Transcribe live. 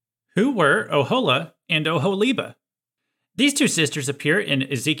Who were Oholah and Oholibah? These two sisters appear in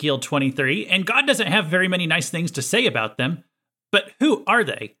Ezekiel 23, and God doesn't have very many nice things to say about them. But who are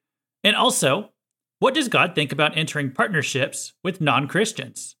they? And also, what does God think about entering partnerships with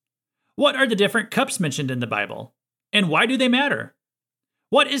non-Christians? What are the different cups mentioned in the Bible? And why do they matter?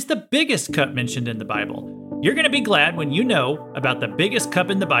 What is the biggest cup mentioned in the Bible? You're going to be glad when you know about the biggest cup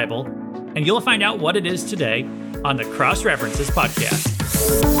in the Bible, and you'll find out what it is today on the Cross References podcast.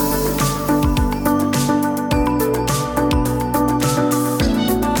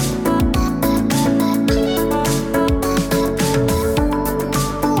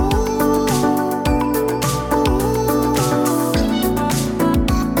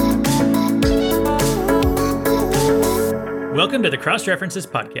 Welcome to the Cross References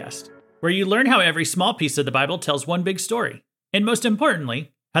podcast, where you learn how every small piece of the Bible tells one big story, and most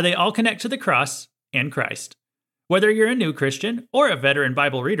importantly, how they all connect to the cross and Christ. Whether you're a new Christian or a veteran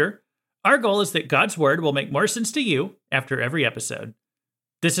Bible reader, our goal is that God's Word will make more sense to you after every episode.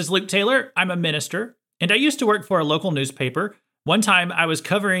 This is Luke Taylor. I'm a minister, and I used to work for a local newspaper. One time, I was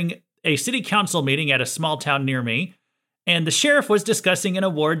covering a city council meeting at a small town near me, and the sheriff was discussing an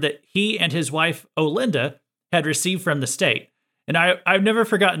award that he and his wife, Olinda, had received from the state. And I've never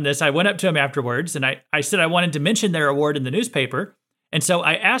forgotten this. I went up to him afterwards, and I said I wanted to mention their award in the newspaper. And so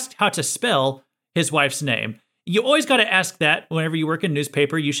I asked how to spell his wife's name. You always got to ask that whenever you work in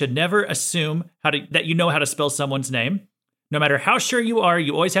newspaper. You should never assume that you know how to spell someone's name. No matter how sure you are,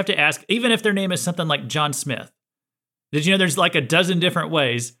 you always have to ask, even if their name is something like John Smith. Did you know there's like a dozen different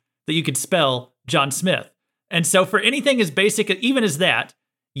ways that you could spell John Smith? And so for anything as basic even as that,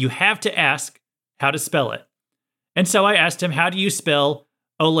 you have to ask how to spell it. And so I asked him, how do you spell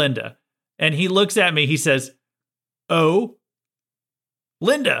Olinda? And he looks at me, he says, O,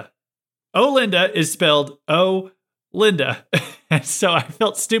 Linda. Olinda is spelled O-Linda. And so I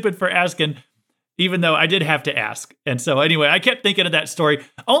felt stupid for asking, even though I did have to ask. And so anyway, I kept thinking of that story.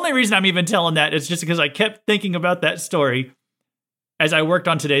 Only reason I'm even telling that is just because I kept thinking about that story as I worked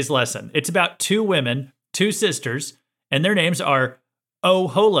on today's lesson. It's about two women, two sisters, and their names are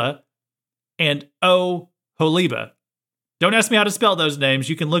Oholah and Oholibah. Don't ask me how to spell those names.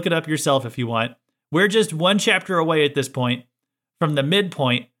 You can look it up yourself if you want. We're just one chapter away at this point from the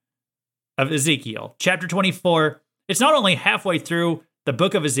midpoint of Ezekiel. Chapter 24, it's not only halfway through the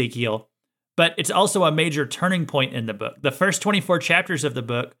book of Ezekiel, but it's also a major turning point in the book. The first 24 chapters of the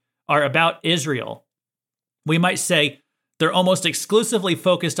book are about Israel. We might say they're almost exclusively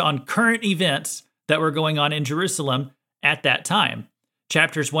focused on current events that were going on in Jerusalem at that time.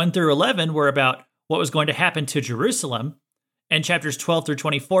 Chapters 1 through 11 were about what was going to happen to Jerusalem, and chapters 12 through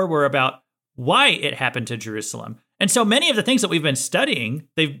 24 were about why it happened to Jerusalem. And so many of the things that we've been studying,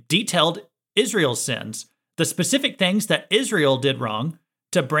 they've detailed Israel's sins, the specific things that Israel did wrong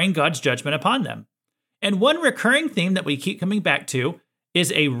to bring God's judgment upon them. And one recurring theme that we keep coming back to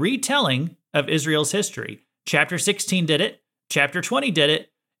is a retelling of Israel's history. Chapter 16 did it, chapter 20 did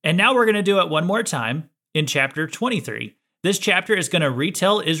it, and now we're going to do it one more time in chapter 23. This chapter is going to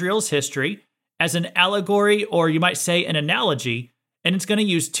retell Israel's history as an allegory, or you might say an analogy, and it's going to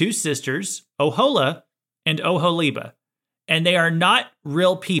use two sisters, Oholah and Oholibah. And they are not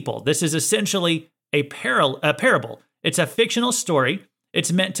real people. This is essentially a parable. It's a fictional story.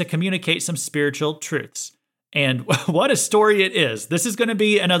 It's meant to communicate some spiritual truths. And what a story it is. This is going to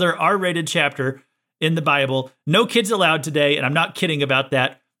be another R-rated chapter in the Bible. No kids allowed today, and I'm not kidding about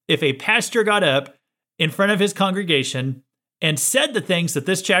that. If a pastor got up in front of his congregation and said the things that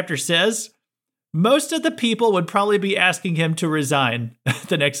this chapter says, most of the people would probably be asking him to resign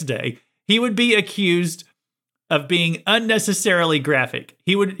the next day. He would be accused of being unnecessarily graphic.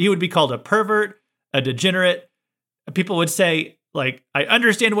 He would be called a pervert, a degenerate. People would say, like, I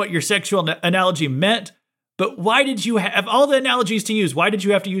understand what your sexual analogy meant, but why did you have all the analogies to use? Why did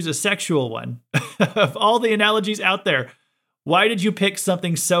you have to use a sexual one? Of all the analogies out there, why did you pick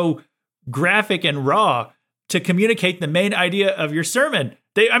something so graphic and raw to communicate the main idea of your sermon?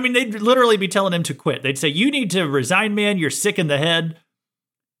 They'd literally be telling him to quit. They'd say, you need to resign, man. You're sick in the head.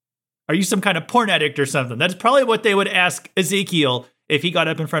 Are you some kind of porn addict or something? That's probably what they would ask Ezekiel if he got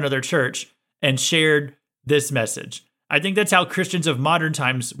up in front of their church and shared this message. I think that's how Christians of modern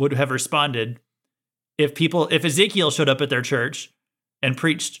times would have responded if Ezekiel showed up at their church and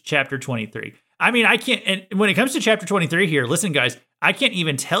preached chapter 23. I can't, and when it comes to chapter 23 here, listen, guys, I can't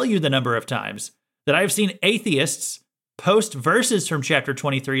even tell you the number of times that I've seen atheists post verses from chapter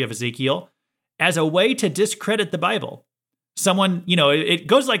 23 of Ezekiel as a way to discredit the Bible. Someone, it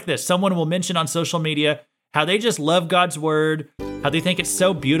goes like this. Someone will mention on social media how they just love God's word, how they think it's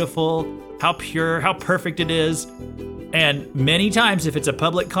so beautiful, how pure, how perfect it is. And many times, if it's a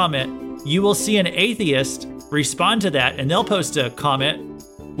public comment, you will see an atheist respond to that, and they'll post a comment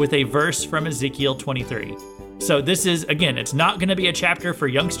with a verse from Ezekiel 23. So this is, again, it's not going to be a chapter for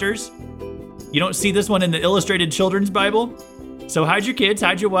youngsters. You don't see this one in the Illustrated Children's Bible. So hide your kids,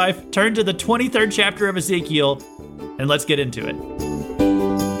 hide your wife, turn to the 23rd chapter of Ezekiel, and let's get into it.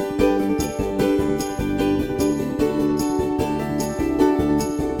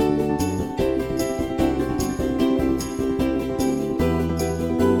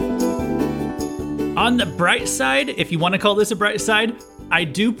 On the bright side, if you want to call this a bright side, I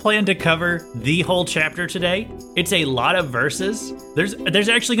do plan to cover the whole chapter today. It's a lot of verses. There's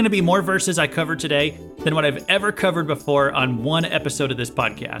actually going to be more verses I cover today than what I've ever covered before on one episode of this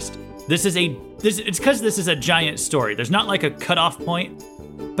podcast. It's because this is a giant story. There's not like a cutoff point,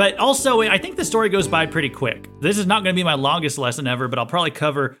 but also I think the story goes by pretty quick. This is not going to be my longest lesson ever, but I'll probably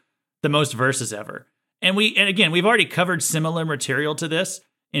cover the most verses ever. And again, we've already covered similar material to this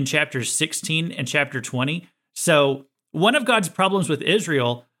in chapters 16 and chapter 20. So one of God's problems with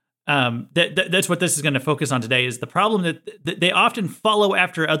Israel, that's what this is going to focus on today, is the problem that they often follow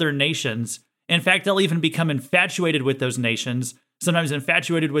after other nations. In fact, they'll even become infatuated with those nations, sometimes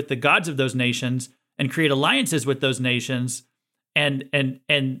infatuated with the gods of those nations, and create alliances with those nations. And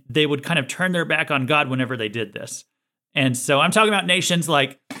they would kind of turn their back on God whenever they did this. And so I'm talking about nations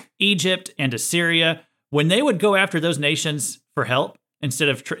like Egypt and Assyria. When they would go after those nations for help, instead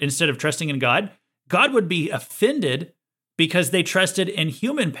of trusting in God, God would be offended because they trusted in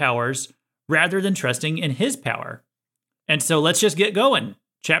human powers rather than trusting in his power. And so let's just get going.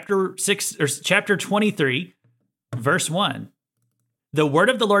 Chapter 23, verse 1. The word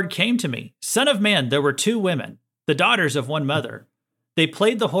of the Lord came to me. Son of man, there were two women, the daughters of one mother. They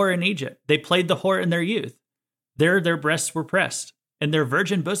played the whore in Egypt. They played the whore in their youth. There their breasts were pressed, and their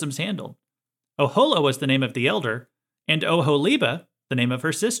virgin bosoms handled. Oholah was the name of the elder, and Oholibah the name of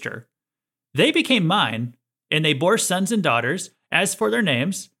her sister. They became mine, and they bore sons and daughters. As for their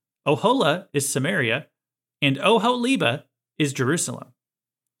names, Oholah is Samaria, and Oholibah is Jerusalem.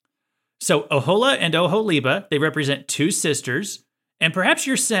 So Oholah and Oholibah, they represent two sisters. And perhaps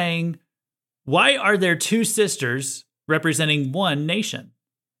you're saying, why are there two sisters representing one nation?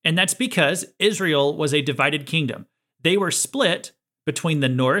 And that's because Israel was a divided kingdom. They were split between the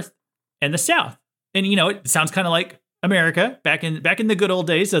north and the south. And, it sounds kind of like America back in the good old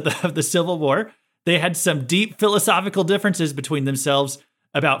days of the Civil War. They had some deep philosophical differences between themselves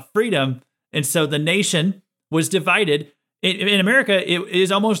about freedom. And so the nation was divided. In America, it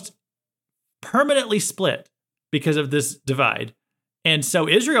is almost permanently split because of this divide. And so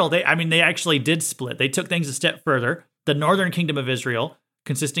Israel, they actually did split. They took things a step further. The northern kingdom of Israel,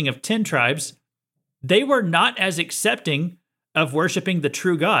 consisting of 10 tribes, they were not as accepting of worshiping the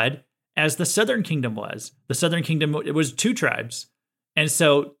true God as the southern kingdom was. The southern kingdom, it was 2 tribes. And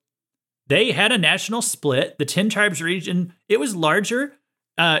so they had a national split. The 10 tribes region, it was larger.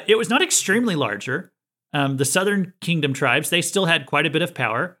 It was not extremely larger. The southern kingdom tribes, they still had quite a bit of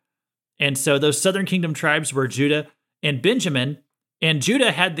power. And so those southern kingdom tribes were Judah and Benjamin. And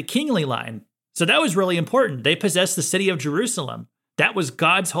Judah had the kingly line. So that was really important. They possessed the city of Jerusalem. That was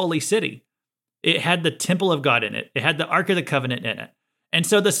God's holy city. It had the temple of God in it. It had the Ark of the Covenant in it. And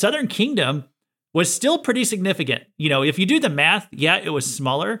so the southern kingdom was still pretty significant. If you do the math, yeah, it was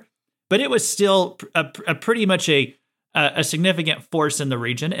smaller, but it was still a pretty much a significant force in the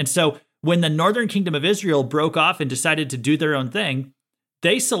region. And so when the northern kingdom of Israel broke off and decided to do their own thing,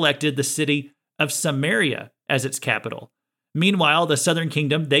 they selected the city of Samaria as its capital. Meanwhile, the southern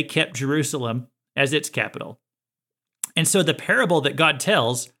kingdom, they kept Jerusalem as its capital. And so the parable that God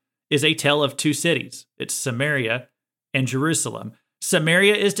tells is a tale of 2 cities. It's Samaria and Jerusalem.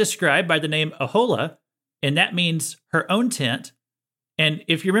 Samaria is described by the name Oholah, and that means her own tent. And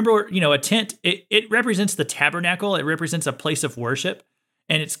if you remember, a tent, it represents the tabernacle. It represents a place of worship.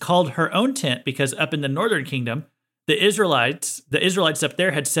 And it's called her own tent because up in the northern kingdom, the Israelites up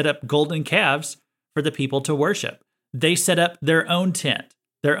there had set up golden calves for the people to worship. They set up their own tent,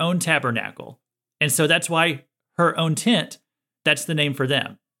 their own tabernacle. And so that's why her own tent, that's the name for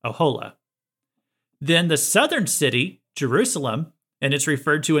them, Oholah. Then the southern city, Jerusalem, and it's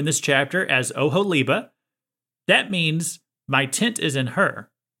referred to in this chapter as Oholibah, that means my tent is in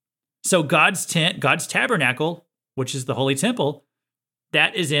her. So God's tent, God's tabernacle, which is the holy temple,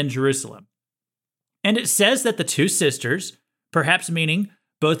 that is in Jerusalem. And it says that the 2 sisters, perhaps meaning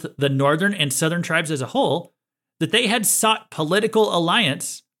both the northern and southern tribes as a whole, that they had sought political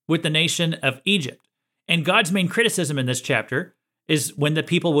alliance with the nation of Egypt. And God's main criticism in this chapter is when the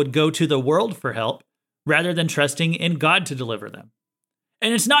people would go to the world for help rather than trusting in God to deliver them.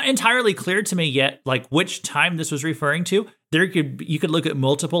 And it's not entirely clear to me yet, like which time this was referring to. You could look at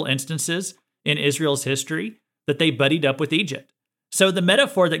multiple instances in Israel's history that they buddied up with Egypt. So the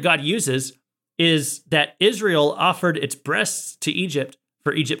metaphor that God uses is that Israel offered its breasts to Egypt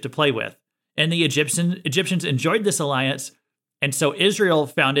for Egypt to play with. And the Egyptians enjoyed this alliance, and so Israel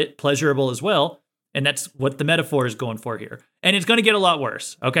found it pleasurable as well. And that's what the metaphor is going for here. And it's going to get a lot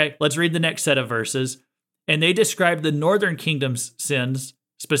worse. Okay, let's read the next set of verses. And they describe the northern kingdom's sins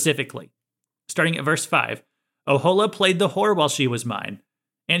specifically. Starting at verse 5, Oholah played the whore while she was mine,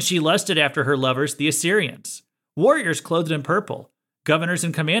 and she lusted after her lovers, the Assyrians, warriors clothed in purple, governors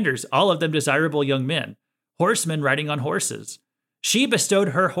and commanders, all of them desirable young men, horsemen riding on horses. She bestowed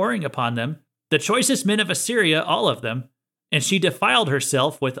her whoring upon them, the choicest men of Assyria, all of them, and she defiled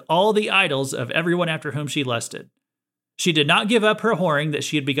herself with all the idols of everyone after whom she lusted. She did not give up her whoring that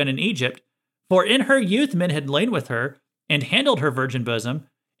she had begun in Egypt, for in her youth men had lain with her, and handled her virgin bosom,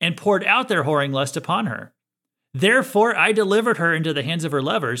 and poured out their whoring lust upon her. Therefore I delivered her into the hands of her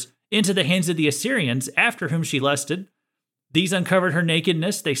lovers, into the hands of the Assyrians, after whom she lusted. These uncovered her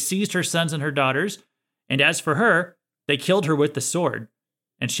nakedness, they seized her sons and her daughters, and as for her, they killed her with the sword,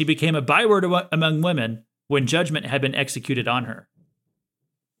 and she became a byword among women when judgment had been executed on her.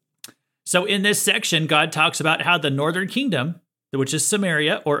 So in this section, God talks about how the northern kingdom, which is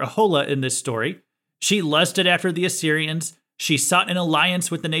Samaria, or Oholah in this story, she lusted after the Assyrians. She sought an alliance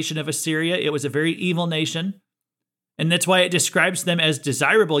with the nation of Assyria. It was a very evil nation. And that's why it describes them as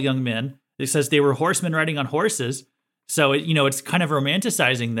desirable young men. It says they were horsemen riding on horses. So, it's kind of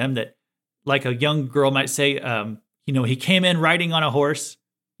romanticizing them, that like a young girl might say, he came in riding on a horse.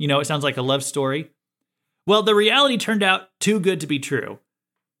 It sounds like a love story. Well, the reality turned out too good to be true,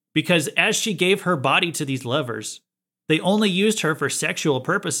 because as she gave her body to these lovers, they only used her for sexual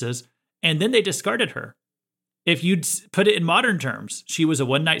purposes, and then they discarded her. If you'd put it in modern terms, she was a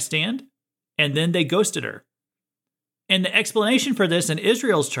one-night stand, and then they ghosted her. And the explanation for this in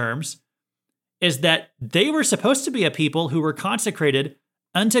Israel's terms is that they were supposed to be a people who were consecrated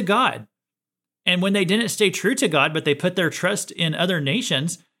unto God. And when they didn't stay true to God, but they put their trust in other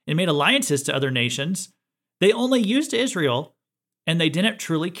nations and made alliances to other nations, they only used Israel, and they didn't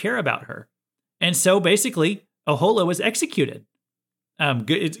truly care about her. And so basically, Oholah was executed.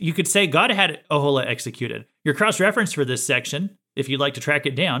 You could say God had Oholah executed. Your cross-reference for this section, if you'd like to track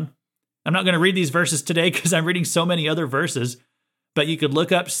it down, I'm not going to read these verses today because I'm reading so many other verses, but you could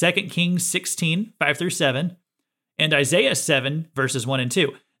look up 2 Kings 16, 5 through 7, and Isaiah 7, verses 1 and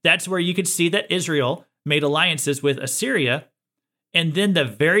 2. That's where you could see that Israel made alliances with Assyria. And then the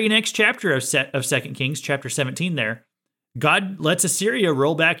very next chapter of 2 Kings, chapter 17 there, God lets Assyria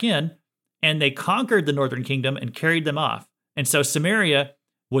roll back in, and they conquered the northern kingdom and carried them off. And so Samaria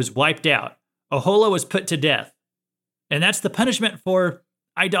was wiped out. Oholah was put to death. And that's the punishment for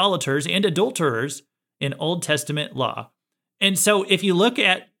idolaters and adulterers in Old Testament law. And so if you look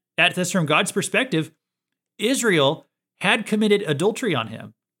at this from God's perspective, Israel had committed adultery on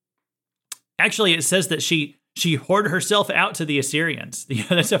him. Actually, it says that she whored herself out to the Assyrians.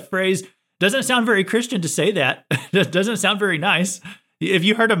 That's a phrase. Doesn't sound very Christian to say that. Doesn't sound very nice. If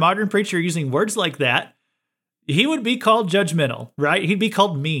you heard a modern preacher using words like that, he would be called judgmental, right? He'd be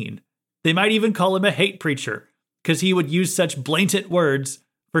called mean. They might even call him a hate preacher because he would use such blatant words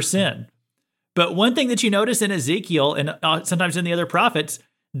for sin. But one thing that you notice in Ezekiel and sometimes in the other prophets,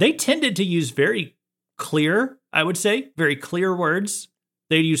 they tended to use very clear, I would say, very clear words.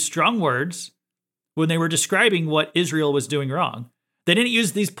 They'd use strong words when they were describing what Israel was doing wrong. They didn't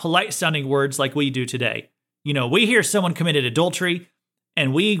use these polite sounding words like we do today. We hear someone committed adultery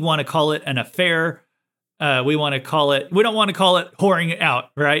and we want to call it an affair. We don't want to call it whoring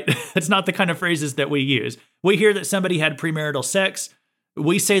out, right? It's not the kind of phrases that we use. We hear that somebody had premarital sex.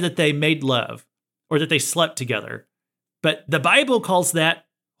 We say that they made love or that they slept together. But the Bible calls that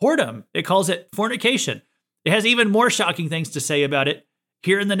whoredom. It calls it fornication. It has even more shocking things to say about it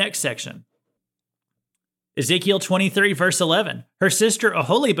here in the next section. Ezekiel 23, verse 11. Her sister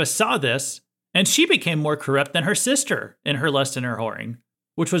Oholibah saw this, and she became more corrupt than her sister in her lust and her whoring,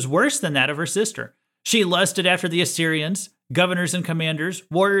 which was worse than that of her sister. She lusted after the Assyrians, governors and commanders,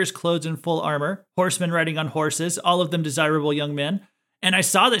 warriors clothed in full armor, horsemen riding on horses, all of them desirable young men. And I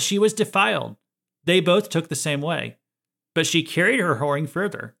saw that she was defiled. They both took the same way. But she carried her whoring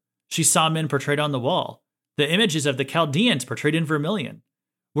further. She saw men portrayed on the wall, the images of the Chaldeans portrayed in vermilion,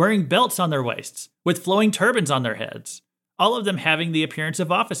 wearing belts on their waists, with flowing turbans on their heads, all of them having the appearance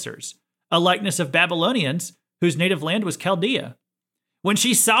of officers, a likeness of Babylonians whose native land was Chaldea. When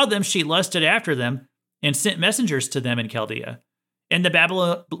she saw them, she lusted after them and sent messengers to them in Chaldea. And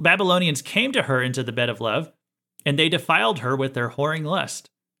the Babylonians came to her into the bed of love, and they defiled her with their whoring lust.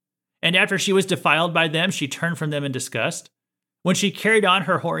 And after she was defiled by them, she turned from them in disgust. When she carried on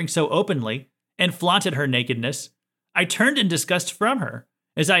her whoring so openly and flaunted her nakedness, I turned in disgust from her,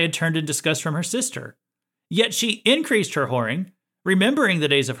 as I had turned in disgust from her sister. Yet she increased her whoring, remembering the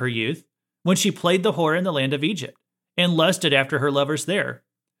days of her youth, when she played the whore in the land of Egypt, and lusted after her lovers there,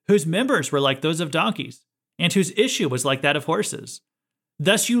 whose members were like those of donkeys, and whose issue was like that of horses.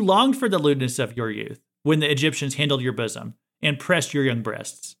 Thus you longed for the lewdness of your youth, when the Egyptians handled your bosom, and pressed your young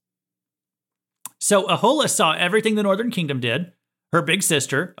breasts. So Oholah saw everything the northern kingdom did, her big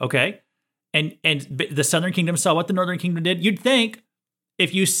sister, okay? And the southern kingdom saw what the northern kingdom did. You'd think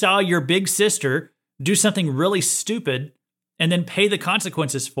if you saw your big sister do something really stupid and then pay the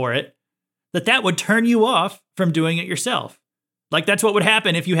consequences for it, that would turn you off from doing it yourself. Like that's what would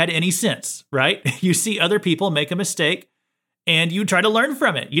happen if you had any sense, right? You see other people make a mistake and you try to learn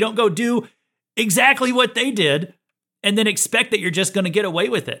from it. You don't go do exactly what they did and then expect that you're just going to get away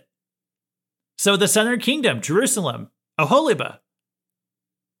with it. So the southern kingdom, Jerusalem, Oholibah,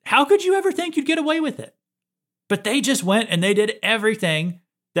 how could you ever think you'd get away with it? But they just went and they did everything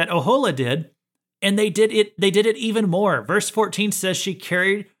that Oholah did, and they did it even more. Verse 14 says she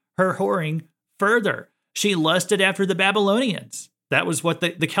carried her whoring further. She lusted after the Babylonians. That was what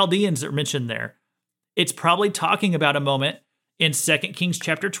the Chaldeans are mentioned there. It's probably talking about a moment in 2 Kings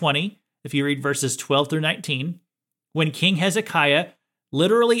chapter 20, if you read verses 12 through 19, when King Hezekiah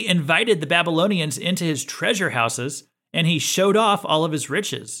literally invited the Babylonians into his treasure houses, and he showed off all of his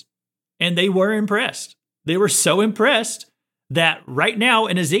riches. And they were impressed. They were so impressed that right now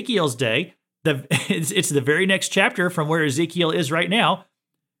in Ezekiel's day, it's the very next chapter from where Ezekiel is right now,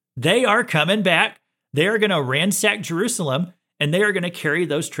 they are coming back. They are going to ransack Jerusalem, and they are going to carry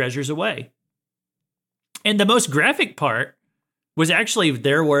those treasures away. And the most graphic part was actually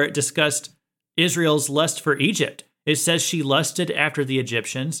there where it discussed Israel's lust for Egypt. It says she lusted after the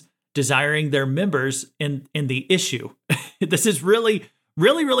Egyptians, desiring their members in the issue. This is really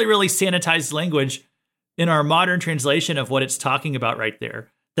sanitized language in our modern translation of what it's talking about right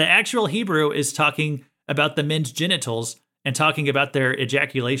there. The actual Hebrew is talking about the men's genitals and talking about their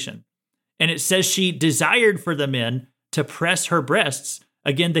ejaculation. And it says she desired for the men to press her breasts.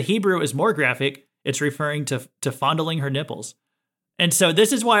 Again, the Hebrew is more graphic. It's referring to fondling her nipples. And so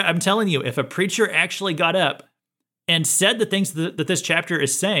this is why I'm telling you, if a preacher actually got up and said the things that this chapter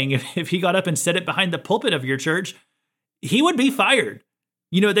is saying, if he got up and said it behind the pulpit of your church, he would be fired.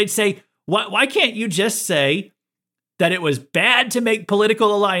 You know, they'd say, why can't you just say that it was bad to make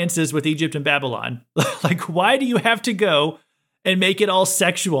political alliances with Egypt and Babylon? Like, why do you have to go and make it all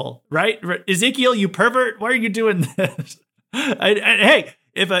sexual, right? Ezekiel, you pervert, why are you doing this? Hey,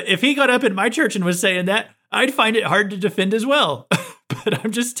 if he got up in my church and was saying that, I'd find it hard to defend as well. But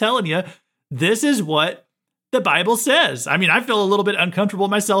I'm just telling you, this is what the Bible says. I mean, I feel a little bit uncomfortable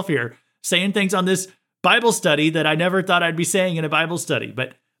myself here saying things on this Bible study that I never thought I'd be saying in a Bible study.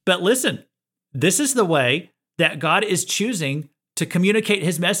 But listen, this is the way that God is choosing to communicate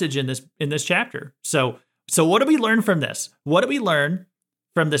his message in this chapter. So what do we learn from this? What do we learn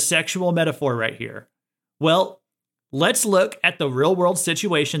from the sexual metaphor right here? Well, let's look at the real world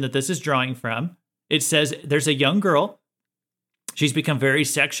situation that this is drawing from. It says there's a young girl. She's become very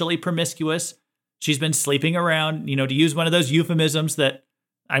sexually promiscuous. She's been sleeping around, to use one of those euphemisms that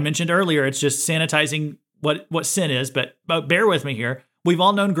I mentioned earlier. It's just sanitizing what sin is, but bear with me here. We've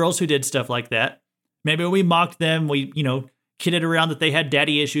all known girls who did stuff like that. Maybe we mocked them. We, kidded around that they had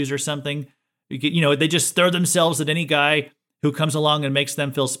daddy issues or something. They just throw themselves at any guy who comes along and makes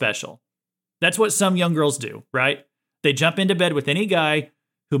them feel special. That's what some young girls do, right? They jump into bed with any guy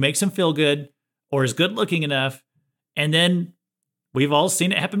who makes them feel good or is good looking enough. And then we've all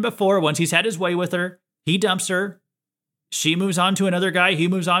seen it happen before. Once he's had his way with her, he dumps her. She moves on to another guy. He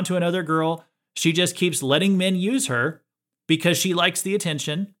moves on to another girl. She just keeps letting men use her because she likes the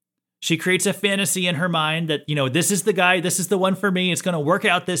attention. She creates a fantasy in her mind that, this is the guy. This is the one for me. It's going to work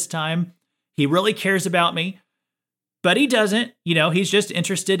out this time. He really cares about me. But he doesn't. He's just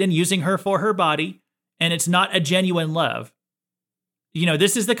interested in using her for her body. And it's not a genuine love.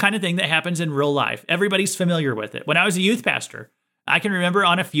 This is the kind of thing that happens in real life. Everybody's familiar with it. When I was a youth pastor, I can remember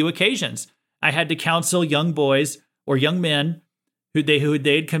on a few occasions, I had to counsel young boys or young men who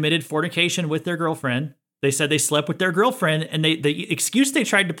they'd committed fornication with their girlfriend. They said they slept with their girlfriend, and the excuse they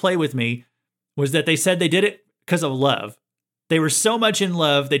tried to play with me was that they said they did it because of love. They were so much in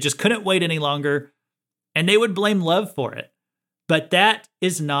love, they just couldn't wait any longer, and they would blame love for it. But that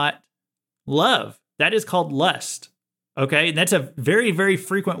is not love. That is called lust. Okay, and that's a very, very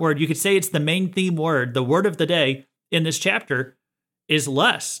frequent word. You could say it's the main theme word. The word of the day in this chapter is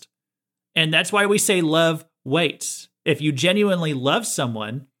lust. And that's why we say love waits. If you genuinely love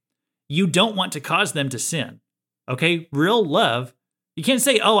someone, you don't want to cause them to sin. Okay? Real love, you can't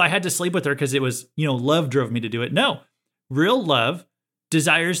say, oh, I had to sleep with her because it was, love drove me to do it. No. Real love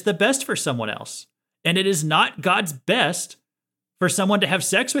desires the best for someone else. And it is not God's best for someone to have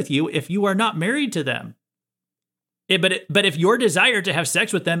sex with you if you are not married to them. But if your desire to have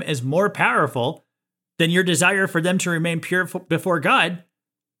sex with them is more powerful than your desire for them to remain pure before God,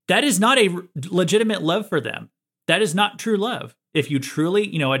 that is not a legitimate love for them. That is not true love. If you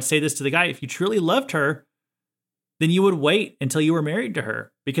truly, I'd say this to the guy, if you truly loved her, then you would wait until you were married to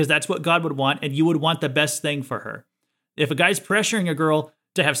her, because that's what God would want, and you would want the best thing for her. If a guy's pressuring a girl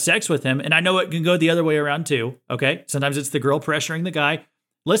to have sex with him, and I know it can go the other way around too, okay? Sometimes it's the girl pressuring the guy.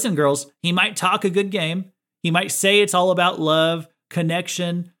 Listen, girls, he might talk a good game. He might say it's all about love,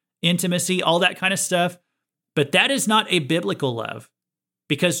 connection, intimacy, all that kind of stuff. But that is not a biblical love,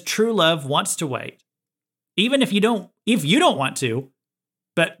 because true love wants to wait. Even if you don't want to,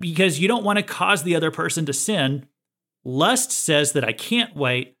 but because you don't want to cause the other person to sin, lust says that I can't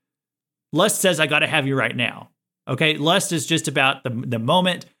wait. Lust says I got to have you right now. Okay? Lust is just about the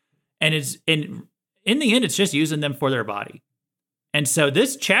moment, and in the end, it's just using them for their body. And so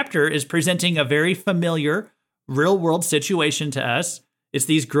this chapter is presenting a very familiar real-world situation to us. It's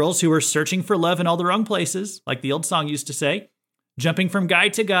these girls who are searching for love in all the wrong places, like the old song used to say, jumping from guy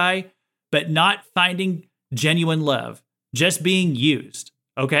to guy, but not finding genuine love, just being used,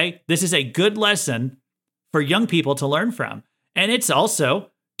 okay? This is a good lesson for young people to learn from. And it's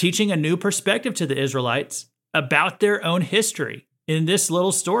also teaching a new perspective to the Israelites about their own history. In this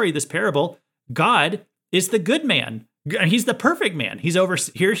little story, this parable, God is the good man. He's the perfect man. He's over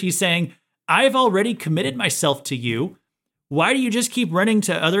here. He's saying, I've already committed myself to you. Why do you just keep running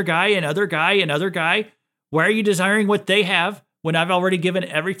to other guy and other guy and other guy? Why are you desiring what they have when I've already given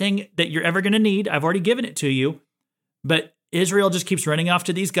everything that you're ever going to need? I've already given it to you. But Israel just keeps running off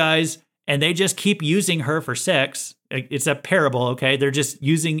to these guys, and they just keep using her for sex. It's a parable, okay? They're just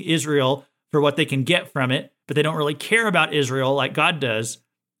using Israel for what they can get from it, but they don't really care about Israel like God does.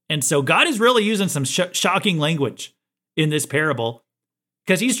 And so God is really using some shocking language in this parable,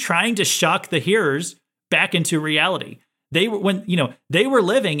 because he's trying to shock the hearers back into reality. They were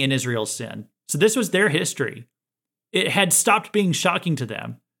living in Israel's sin. So this was their history. It had stopped being shocking to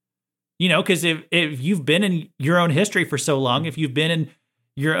them. Because if you've been in your own history for so long, if you've been in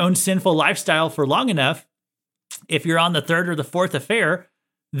your own sinful lifestyle for long enough, if you're on the third or the fourth affair,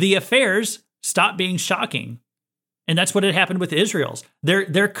 the affairs stop being shocking. And that's what had happened with Israel's.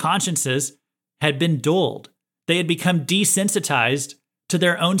 Their consciences had been dulled. They had become desensitized to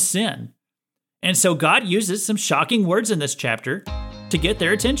their own sin. And so God uses some shocking words in this chapter to get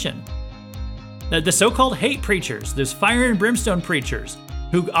their attention. The so-called hate preachers, those fire and brimstone preachers,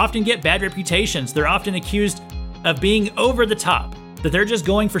 who often get bad reputations, they're often accused of being over the top, that they're just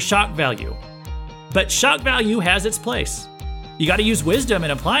going for shock value. But shock value has its place. You got to use wisdom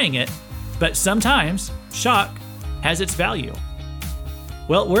in applying it, but sometimes shock has its value.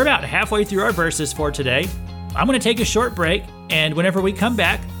 Well, we're about halfway through our verses for today. I'm going to take a short break, and whenever we come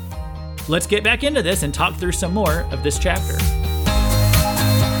back, let's get back into this and talk through some more of this chapter.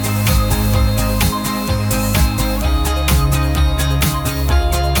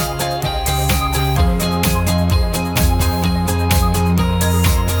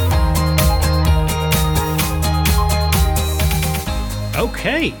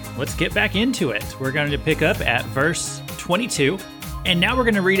 Okay, let's get back into it. We're going to pick up at verse 22, and now we're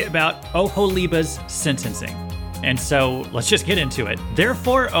going to read about Oholibah's sentencing. And so let's just get into it.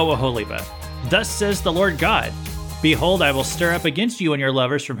 Therefore, O Oholibah, thus says the Lord God, behold, I will stir up against you and your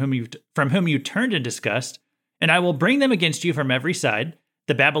lovers from whom you turned in disgust, and I will bring them against you from every side,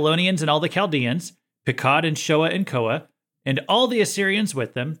 the Babylonians and all the Chaldeans, Pekod and Shoa and Koa, and all the Assyrians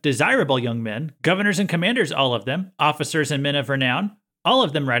with them, desirable young men, governors and commanders, all of them, officers and men of renown, all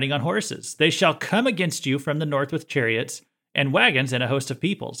of them riding on horses. They shall come against you from the north with chariots and wagons and a host of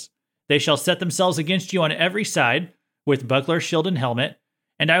peoples. They shall set themselves against you on every side with buckler, shield, and helmet,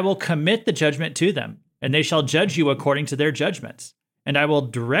 and I will commit the judgment to them, and they shall judge you according to their judgments. And I will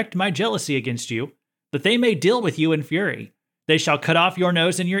direct my jealousy against you, that they may deal with you in fury. They shall cut off your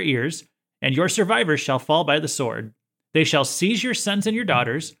nose and your ears, and your survivors shall fall by the sword. They shall seize your sons and your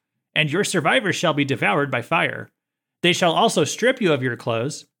daughters, and your survivors shall be devoured by fire. They shall also strip you of your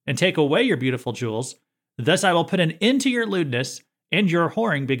clothes, and take away your beautiful jewels. Thus I will put an end to your lewdness, and your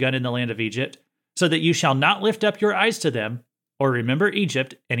whoring begun in the land of Egypt, so that you shall not lift up your eyes to them, or remember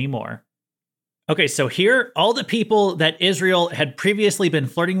Egypt anymore. Okay, so here, all the people that Israel had previously been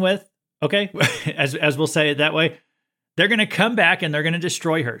flirting with, okay, as we'll say it that way, they're going to come back and they're going to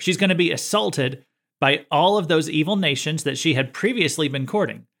destroy her. She's going to be assaulted by all of those evil nations that she had previously been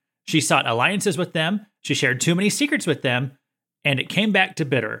courting. She sought alliances with them, she shared too many secrets with them, and it came back to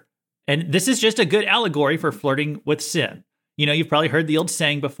bit her. And this is just a good allegory for flirting with sin. You know, you've probably heard the old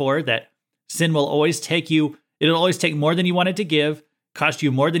saying before that sin will always it'll always take more than you wanted to give, cost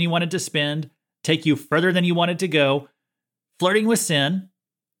you more than you wanted to spend, take you further than you wanted to go. Flirting with sin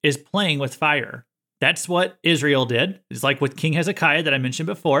is playing with fire. That's what Israel did. It's like with King Hezekiah that I mentioned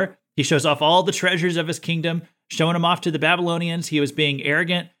before. He shows off all the treasures of his kingdom, showing them off to the Babylonians. He was being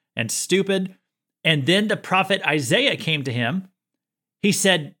arrogant and stupid. And then the prophet Isaiah came to him. He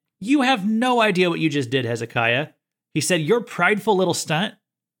said, "You have no idea what you just did, Hezekiah." He said, "Your prideful little stunt,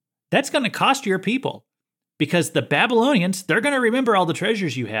 that's going to cost your people, because the Babylonians, they're going to remember all the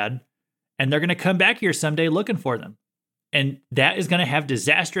treasures you had, and they're going to come back here someday looking for them. And that is going to have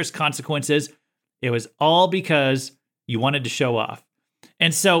disastrous consequences. It was all because you wanted to show off."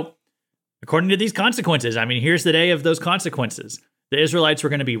 And so, according to these consequences, I mean, here's the day of those consequences. The Israelites were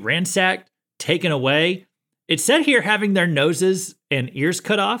going to be ransacked, taken away. It said here having their noses and ears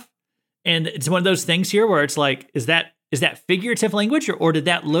cut off. And it's one of those things here where it's like, is that figurative language or did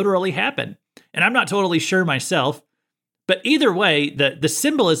that literally happen? And I'm not totally sure myself. But either way, the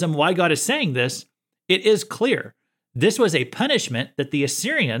symbolism why God is saying this, it is clear. This was a punishment that the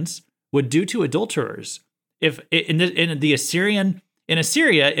Assyrians would do to adulterers. If in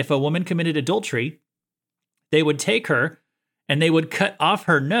Assyria, if a woman committed adultery, they would take her and they would cut off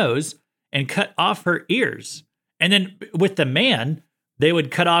her nose and cut off her ears. And then with the man, they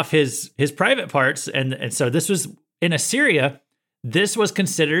would cut off his private parts. And so this was, in Assyria, this was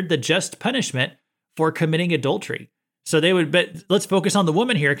considered the just punishment for committing adultery. So they would, but let's focus on the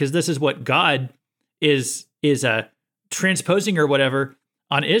woman here, because this is what God is transposing or whatever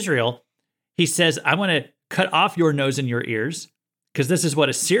on Israel. He says, "I want to cut off your nose and your ears," because this is what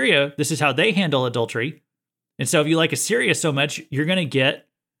Assyria, this is how they handle adultery. And so if you like Assyria so much, you're going to get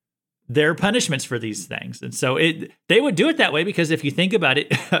their punishments for these things. And so they would do it that way because if you think about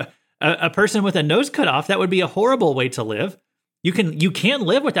it, a person with a nose cut off, that would be a horrible way to live. You can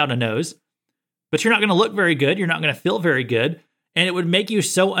live without a nose, but you're not going to look very good. You're not going to feel very good. And it would make you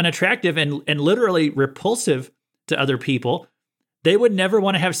so unattractive and literally repulsive to other people. They would never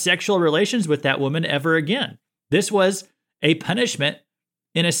want to have sexual relations with that woman ever again. This was a punishment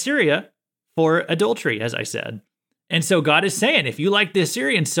in Assyria for adultery, as I said. And so God is saying, if you like the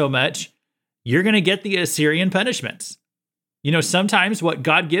Assyrians so much, you're going to get the Assyrian punishments. You know, sometimes what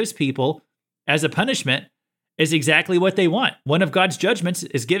God gives people as a punishment is exactly what they want. One of God's judgments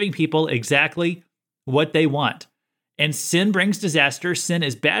is giving people exactly what they want. And sin brings disaster. Sin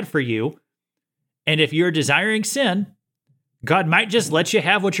is bad for you. And if you're desiring sin, God might just let you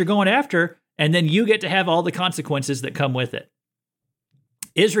have what you're going after, and then you get to have all the consequences that come with it.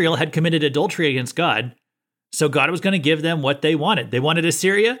 Israel had committed adultery against God, so God was going to give them what they wanted. They wanted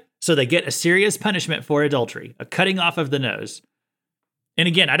Assyria, so they get Assyria's punishment for adultery, a cutting off of the nose. And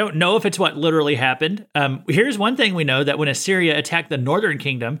again, I don't know if it's what literally happened. Here's one thing we know, that when Assyria attacked the northern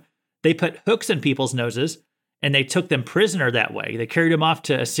kingdom, they put hooks in people's noses, and they took them prisoner that way. They carried them off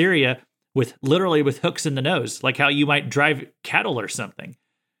to Assyria with hooks in the nose, like how you might drive cattle or something.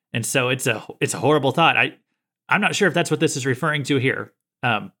 And so it's a horrible thought. I'm not sure if that's what this is referring to here,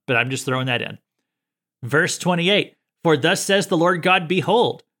 but I'm just throwing that in. Verse 28, "For thus says the Lord God,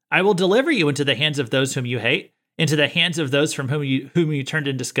 behold, I will deliver you into the hands of those whom you hate, into the hands of those from whom you turned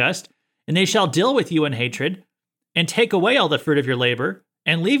in disgust, and they shall deal with you in hatred, and take away all the fruit of your labor,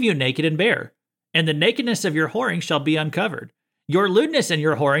 and leave you naked and bare. And the nakedness of your whoring shall be uncovered. Your lewdness and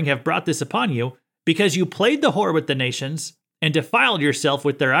your whoring have brought this upon you, because you played the whore with the nations, and defiled yourself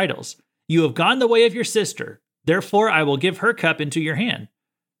with their idols. You have gone the way of your sister. Therefore I will give her cup into your hand.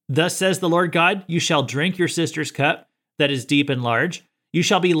 Thus says the Lord God, you shall drink your sister's cup, that is deep and large. You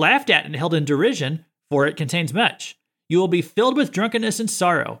shall be laughed at and held in derision, for it contains much. You will be filled with drunkenness and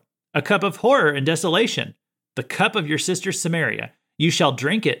sorrow, a cup of horror and desolation, the cup of your sister Samaria. You shall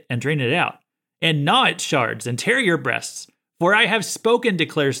drink it and drain it out, and gnaw its shards and tear your breasts. For I have spoken,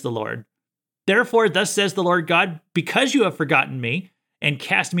 declares the Lord. Therefore, thus says the Lord God, because you have forgotten me and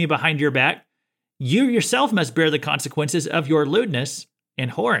cast me behind your back, you yourself must bear the consequences of your lewdness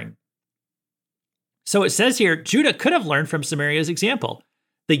and whoring. So it says here, Judah could have learned from Samaria's example.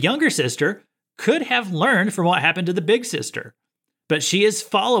 The younger sister could have learned from what happened to the big sister, but she is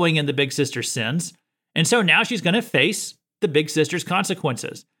following in the big sister's sins, and so now she's going to face the big sister's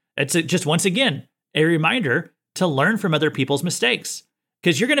consequences. It's just, once again, a reminder to learn from other people's mistakes,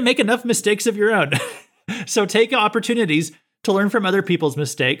 because you're going to make enough mistakes of your own. So take opportunities to learn from other people's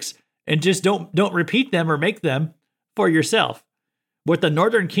mistakes, and just don't repeat them or make them for yourself. What the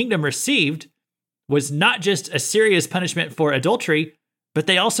northern kingdom received was not just a serious punishment for adultery, but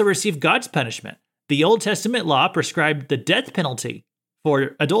they also received God's punishment. The Old Testament law prescribed the death penalty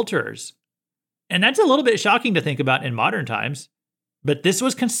for adulterers. And that's a little bit shocking to think about in modern times, but this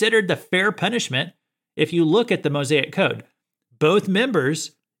was considered the fair punishment if you look at the Mosaic Code. Both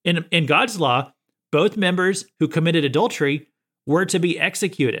members, in God's law, both members who committed adultery were to be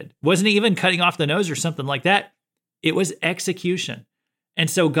executed. Wasn't even cutting off the nose or something like that. It was execution. And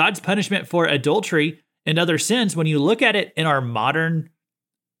so God's punishment for adultery and other sins, when you look at it in our modern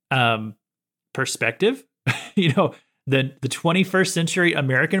perspective, the 21st century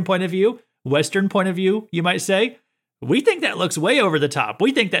American point of view, Western point of view, you might say, we think that looks way over the top.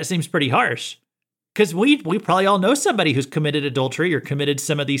 We think that seems pretty harsh. Because we probably all know somebody who's committed adultery or committed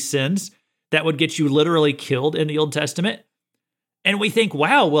some of these sins that would get you literally killed in the Old Testament. And we think,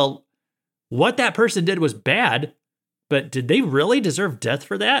 wow, well, what that person did was bad, but did they really deserve death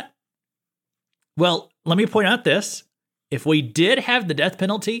for that? Well, let me point out this. If we did have the death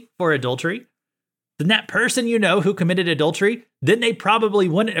penalty for adultery, then that person who committed adultery, then they probably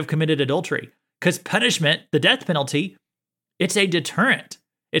wouldn't have committed adultery. Because punishment, the death penalty, it's a deterrent.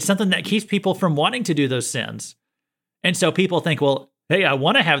 It's something that keeps people from wanting to do those sins. And so people think, well, hey, I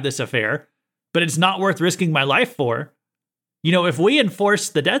want to have this affair, but it's not worth risking my life for. If we enforce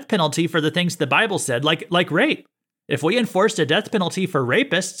the death penalty for the things the Bible said, like rape, if we enforced a death penalty for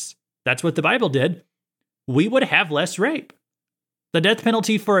rapists, that's what the Bible did, we would have less rape. The death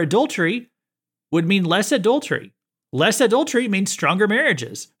penalty for adultery would mean less adultery. Less adultery means stronger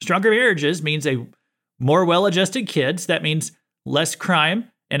marriages. Stronger marriages means a more well-adjusted kids. That means less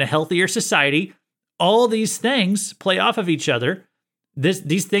crime and a healthier society. All these things play off of each other.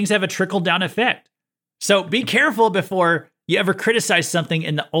 These things have a trickle-down effect. So be careful before you ever criticize something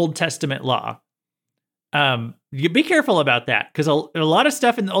in the Old Testament law. You be careful about that, because a lot of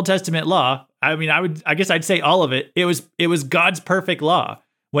stuff in the Old Testament law, I guess I'd say all of it. It was God's perfect law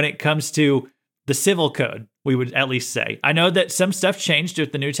when it comes to the civil code, we would at least say. I know that some stuff changed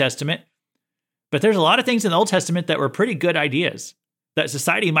with the New Testament, but there's a lot of things in the Old Testament that were pretty good ideas that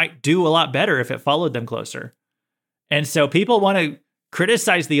society might do a lot better if it followed them closer. And so people want to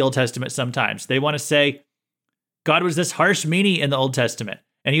criticize the Old Testament sometimes. They want to say, God was this harsh meanie in the Old Testament,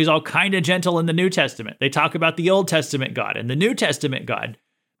 and he was all kind of gentle in the New Testament. They talk about the Old Testament God and the New Testament God,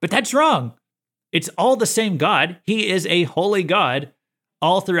 but that's wrong. It's all the same God. He is a holy God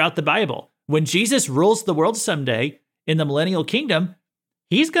all throughout the Bible. When Jesus rules the world someday in the millennial kingdom,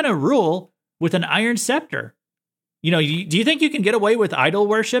 he's going to rule with an iron scepter. Do you think you can get away with idol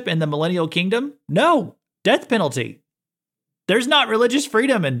worship in the millennial kingdom? No, death penalty. There's not religious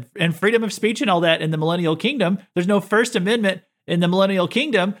freedom and freedom of speech and all that in the millennial kingdom. There's no First Amendment in the millennial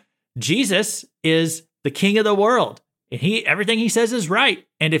kingdom. Jesus is the king of the world, and everything he says is right.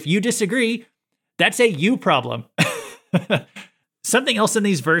 And if you disagree, that's a you problem. Something else in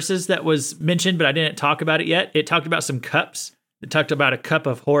these verses that was mentioned, but I didn't talk about it yet. It talked about some cups. It talked about a cup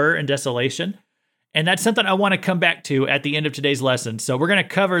of horror and desolation. And that's something I want to come back to at the end of today's lesson. So we're going to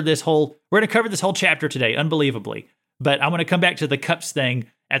cover this whole chapter today, unbelievably. But I want to come back to the cups thing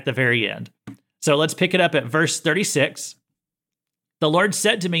at the very end. So let's pick it up at verse 36. The Lord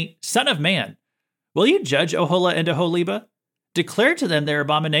said to me, Son of man, will you judge Oholah and Oholibah? Declare to them their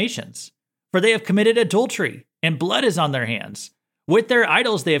abominations, for they have committed adultery, and blood is on their hands. With their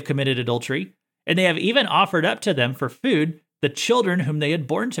idols they have committed adultery, and they have even offered up to them for food the children whom they had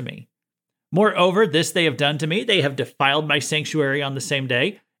borne to me. Moreover, this they have done to me. They have defiled my sanctuary on the same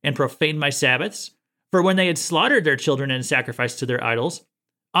day, and profaned my Sabbaths. For when they had slaughtered their children in sacrifice to their idols,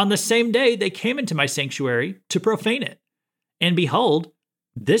 on the same day they came into my sanctuary to profane it. And behold,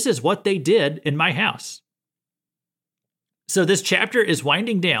 this is what they did in my house. So this chapter is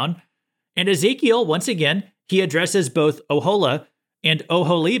winding down, and Ezekiel, once again, he addresses both Oholah and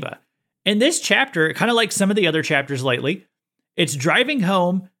Oholibah. In this chapter, kind of like some of the other chapters lately, it's driving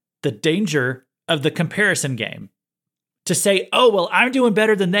home the danger of the comparison game. To say, oh, well, I'm doing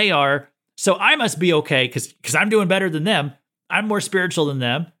better than they are, so I must be okay because I'm doing better than them. I'm more spiritual than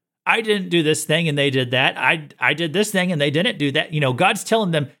them. I didn't do this thing and they did that. I did this thing and they didn't do that. God's telling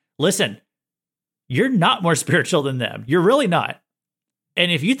them, listen, you're not more spiritual than them. You're really not.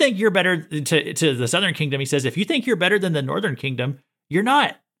 And if you think you're better to the southern kingdom, he says, if you think you're better than the northern kingdom, you're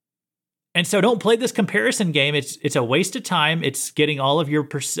not. And so don't play this comparison game. It's a waste of time. It's getting all of your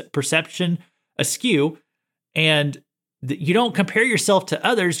perception askew. And you don't compare yourself to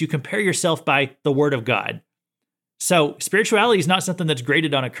others. You compare yourself by the word of God. So spirituality is not something that's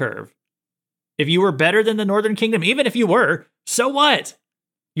graded on a curve. If you were better than the northern kingdom, even if you were, so what?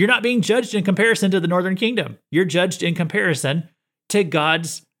 You're not being judged in comparison to the northern kingdom. You're judged in comparison to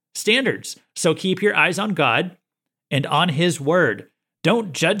God's standards. So keep your eyes on God and on his word.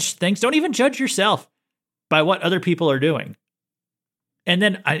 Don't judge things. Don't even judge yourself by what other people are doing. And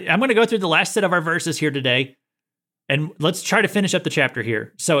then I'm going to go through the last set of our verses here today, and let's try to finish up the chapter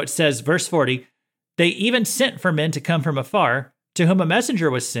here. So it says, verse 40, they even sent for men to come from afar, to whom a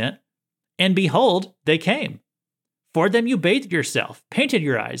messenger was sent, and behold, they came. For them you bathed yourself, painted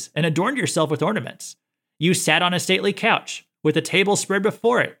your eyes, and adorned yourself with ornaments. You sat on a stately couch, with a table spread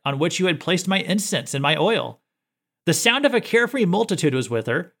before it, on which you had placed my incense and my oil. The sound of a carefree multitude was with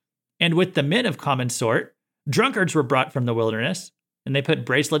her, and with the men of common sort, drunkards were brought from the wilderness, and they put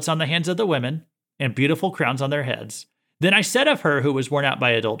bracelets on the hands of the women, and beautiful crowns on their heads. Then I said of her who was worn out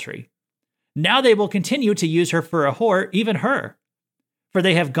by adultery, now they will continue to use her for a whore, even her. For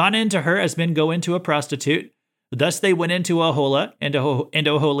they have gone into her as men go into a prostitute. Thus they went into Oholah and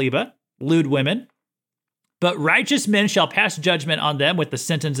Oholibah, lewd women. But righteous men shall pass judgment on them with the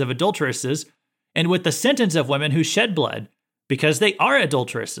sentence of adulteresses, and with the sentence of women who shed blood, because they are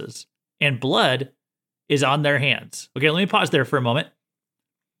adulteresses, and blood is on their hands. Okay, let me pause there for a moment.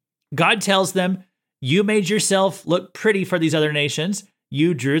 God tells them, you made yourself look pretty for these other nations.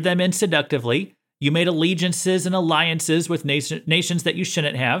 You drew them in seductively. You made allegiances and alliances with nations that you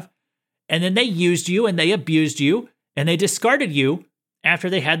shouldn't have. And then they used you and they abused you and they discarded you after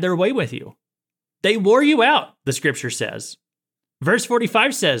they had their way with you. They wore you out, the scripture says. Verse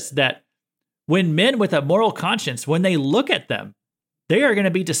 45 says that when men with a moral conscience, when they look at them, they are going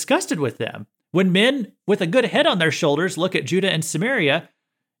to be disgusted with them. When men with a good head on their shoulders look at Judah and Samaria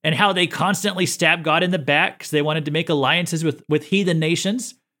and how they constantly stab God in the back because they wanted to make alliances with heathen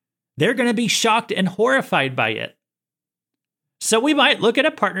nations, they're going to be shocked and horrified by it. So we might look at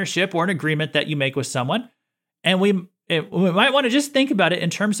a partnership or an agreement that you make with someone, and we might want to just think about it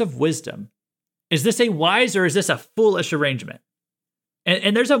in terms of wisdom. Is this a wise or is this a foolish arrangement?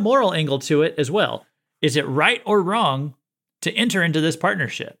 And there's a moral angle to it as well. Is it right or wrong to enter into this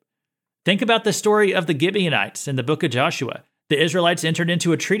partnership? Think about the story of the Gibeonites in the book of Joshua. The Israelites entered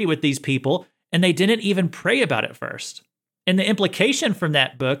into a treaty with these people, and they didn't even pray about it first. And the implication from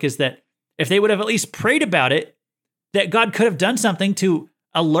that book is that if they would have at least prayed about it, that God could have done something to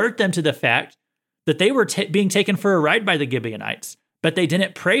alert them to the fact that they were being taken for a ride by the Gibeonites, but they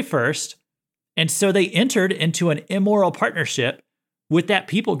didn't pray first, and so they entered into an immoral partnership with that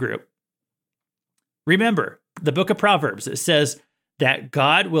people group. Remember, the book of Proverbs, it says that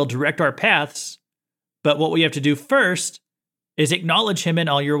God will direct our paths, but what we have to do first is acknowledge him in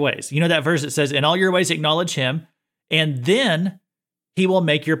all your ways. You know that verse that says, in all your ways acknowledge him, and then he will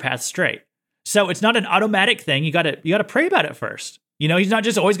make your path straight. So it's not an automatic thing. You got to pray about it first. You know, he's not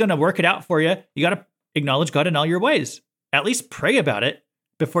just always going to work it out for you. You got to acknowledge God in all your ways. At least pray about it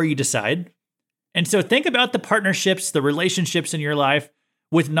before you decide. And so think about the partnerships, the relationships in your life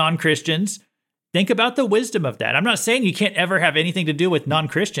with non-Christians. Think about the wisdom of that. I'm not saying you can't ever have anything to do with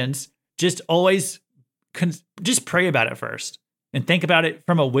non-Christians. Just always just pray about it first and think about it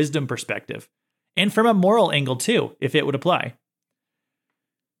from a wisdom perspective and from a moral angle too, if it would apply.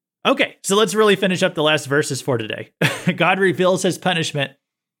 Okay, so let's really finish up the last verses for today. God reveals his punishment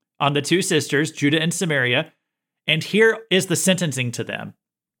on the two sisters, Judah and Samaria, and here is the sentencing to them.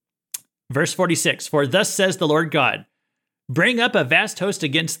 Verse 46, for thus says the Lord God, bring up a vast host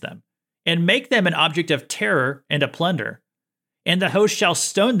against them, and make them an object of terror and a plunder. And the host shall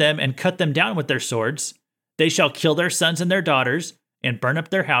stone them and cut them down with their swords. They shall kill their sons and their daughters, and burn up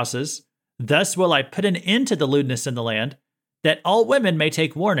their houses. Thus will I put an end to the lewdness in the land, that all women may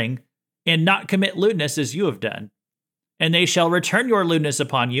take warning, and not commit lewdness as you have done. And they shall return your lewdness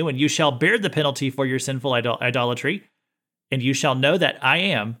upon you, and you shall bear the penalty for your sinful idolatry, and you shall know that I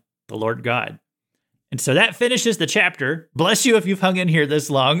am the Lord God. And so that finishes the chapter. Bless you if you've hung in here this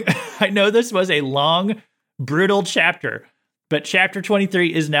long. I know this was a long, brutal chapter, but chapter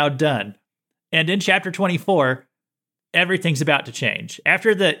 23 is now done. And in chapter 24, everything's about to change.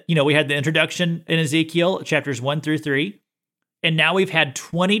 After we had the introduction in Ezekiel, chapters 1 through 3, and now we've had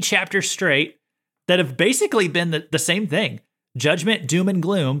 20 chapters straight that have basically been the same thing. Judgment, doom, and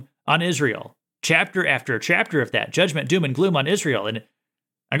gloom on Israel. Chapter after chapter of that. Judgment, doom, and gloom on Israel. And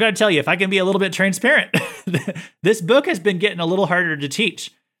I got to tell you, if I can be a little bit transparent, this book has been getting a little harder to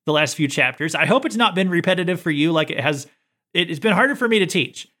teach the last few chapters. I hope it's not been repetitive for you like it has. It's been harder for me to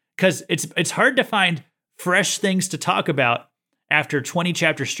teach because it's hard to find fresh things to talk about after 20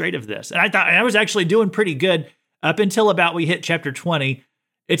 chapters straight of this. And I thought I was actually doing pretty good up until about we hit chapter 20.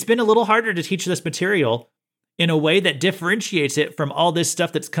 It's been a little harder to teach this material in a way that differentiates it from all this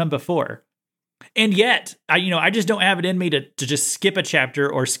stuff that's come before. And yet, I just don't have it in me to just skip a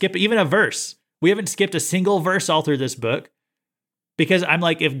chapter or skip even a verse. We haven't skipped a single verse all through this book because I'm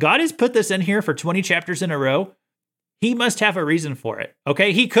like, if God has put this in here for 20 chapters in a row, he must have a reason for it.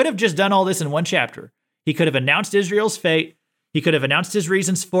 Okay. He could have just done all this in one chapter. He could have announced Israel's fate. He could have announced his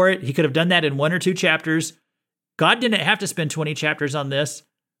reasons for it. He could have done that in 1 or 2 chapters. God didn't have to spend 20 chapters on this,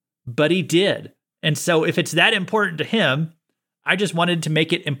 but he did. And so if it's that important to him, I just wanted to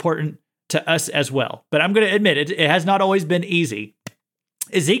make it important to us as well. But I'm going to admit it has not always been easy.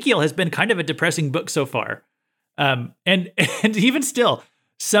 Ezekiel has been kind of a depressing book so far. And even still,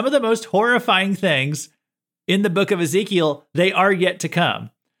 some of the most horrifying things in the book of Ezekiel, they are yet to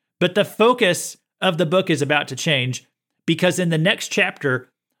come. But the focus of the book is about to change, because in the next chapter,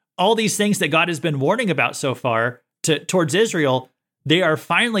 all these things that God has been warning about so far towards Israel, they are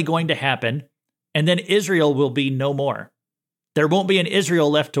finally going to happen, and then Israel will be no more. There won't be an Israel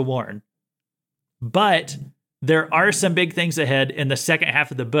left to warn. But there are some big things ahead in the second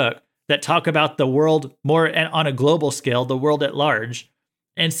half of the book that talk about the world more on a global scale, the world at large.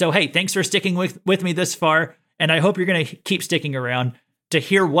 And so, hey, thanks for sticking with me this far, and I hope you're going to keep sticking around to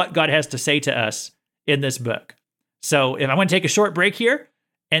hear what God has to say to us in this book. So if I want to take a short break here,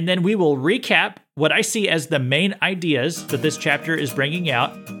 and then we will recap what I see as the main ideas that this chapter is bringing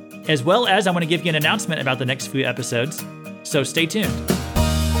out, as well as I want to give you an announcement about the next few episodes. So stay tuned.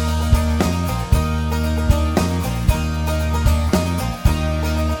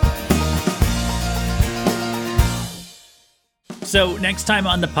 So next time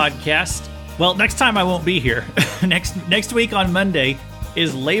on the podcast, well, next time I won't be here. Next week on Monday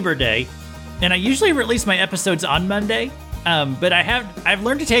is Labor Day, and I usually release my episodes on Monday, but I've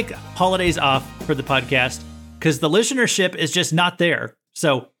learned to take holidays off for the podcast because the listenership is just not there.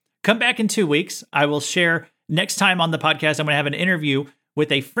 So come back in 2 weeks. I will share next time on the podcast. I'm going to have an interview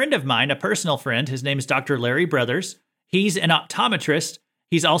with a friend of mine, a personal friend. His name is Dr. Larry Brothers. He's an optometrist.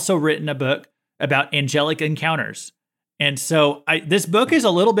 He's also written a book about angelic encounters. And so this book is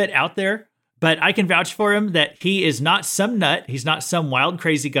a little bit out there, but I can vouch for him that he is not some nut. He's not some wild,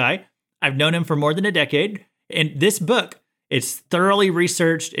 crazy guy. I've known him for more than a decade. And this book, it's thoroughly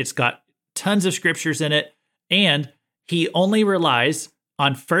researched. It's got tons of scriptures in it. And he only relies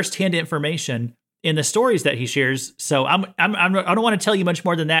on firsthand information in the stories that he shares. So I don't want to tell you much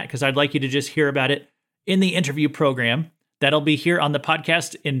more than that, because I'd like you to just hear about it in the interview program. That'll be here on the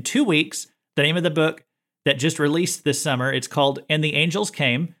podcast in 2 weeks. The name of the book that just released this summer, it's called And the Angels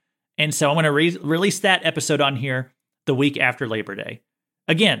Came. And so I'm going to release that episode on here the week after Labor Day.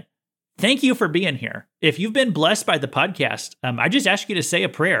 Again, thank you for being here. If you've been blessed by the podcast, I just ask you to say a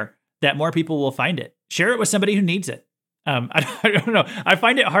prayer that more people will find it. Share it with somebody who needs it. I don't know. I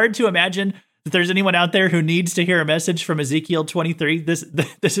find it hard to imagine that there's anyone out there who needs to hear a message from Ezekiel 23.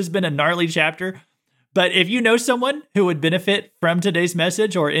 This has been a gnarly chapter. But if you know someone who would benefit from today's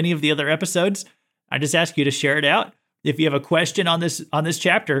message or any of the other episodes, I just ask you to share it out. If you have a question on this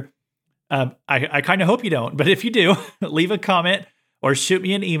chapter, I kind of hope you don't. But if you do, leave a comment or shoot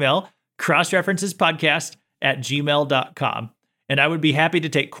me an email, crossreferencespodcast@gmail.com. And I would be happy to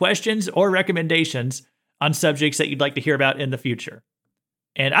take questions or recommendations on subjects that you'd like to hear about in the future.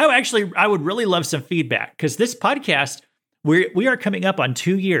 And I would really love some feedback, because this podcast, we are coming up on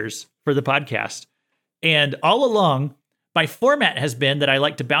 2 years for the podcast. And all along, my format has been that I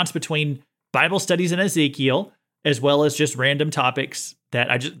like to bounce between Bible studies and Ezekiel, as well as just random topics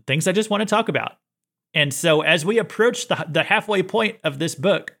things I just want to talk about. And so as we approach the halfway point of this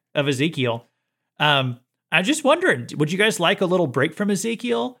book of Ezekiel, I just wondered, would you guys like a little break from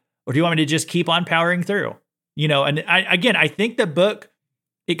Ezekiel, or do you want me to just keep on powering through? And I think the book,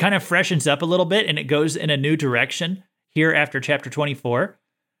 it kind of freshens up a little bit and it goes in a new direction here after chapter 24.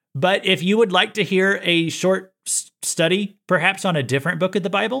 But if you would like to hear a short study, perhaps on a different book of the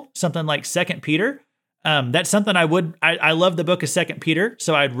Bible, something like 2 Peter, that's something I love the book of 2 Peter,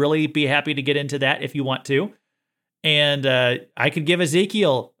 so I'd really be happy to get into that if you want to. And I could give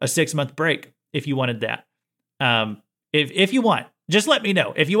Ezekiel a 6-month break if you wanted that. If you want, just let me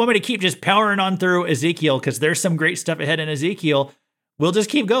know. If you want me to keep just powering on through Ezekiel, because there's some great stuff ahead in Ezekiel, we'll just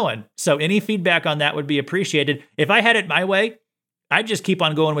keep going. So any feedback on that would be appreciated. If I had it my way, I'd just keep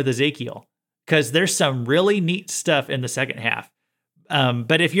on going with Ezekiel, because there's some really neat stuff in the second half.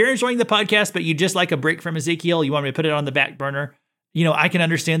 But if you're enjoying the podcast, but you just like a break from Ezekiel, you want me to put it on the back burner, I can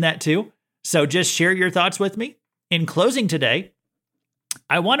understand that too. So just share your thoughts with me. In closing today,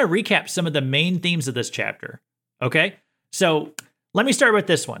 I want to recap some of the main themes of this chapter. Okay? So let me start with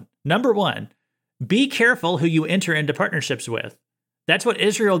this one. Number 1, be careful who you enter into partnerships with. That's what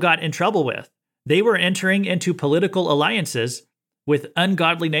Israel got in trouble with. They were entering into political alliances with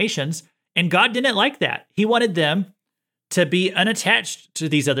ungodly nations, and God didn't like that. He wanted them to be unattached to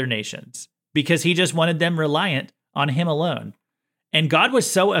these other nations because he just wanted them reliant on him alone. And God was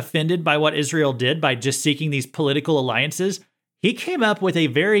so offended by what Israel did by just seeking these political alliances, he came up with a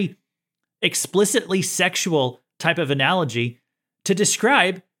very explicitly sexual type of analogy to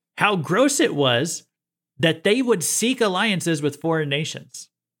describe how gross it was that they would seek alliances with foreign nations.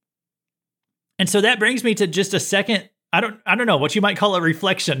 And so that brings me to just a second, I don't know what you might call a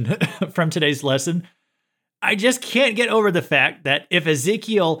reflection from today's lesson. I just can't get over the fact that if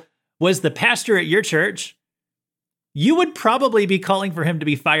Ezekiel was the pastor at your church, you would probably be calling for him to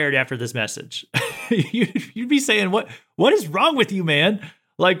be fired after this message. You'd be saying, what is wrong with you, man?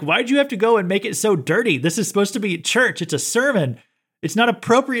 Like, why'd you have to go and make it so dirty? This is supposed to be church. It's a sermon. It's not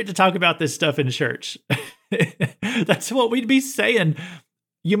appropriate to talk about this stuff in church. That's what we'd be saying.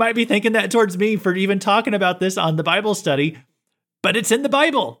 You might be thinking that towards me for even talking about this on the Bible study, but it's in the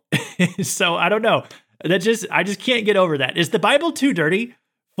Bible. So I don't know. I just can't get over that. Is the Bible too dirty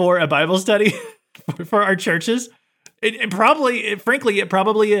for a Bible study for our churches? Frankly, it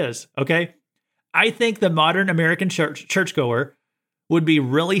probably is. Okay. I think the modern American churchgoer would be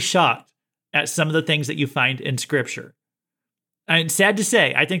really shocked at some of the things that you find in Scripture. And sad to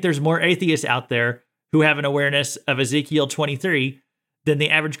say, I think there's more atheists out there who have an awareness of Ezekiel 23 than the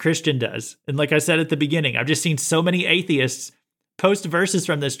average Christian does. And like I said at the beginning, I've just seen so many atheists post verses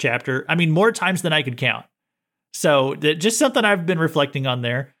from this chapter. I mean, more times than I could count. So just something I've been reflecting on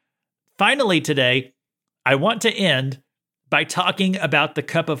there. Finally, today, I want to end by talking about the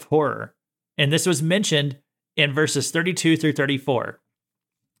cup of horror. And this was mentioned in verses 32 through 34.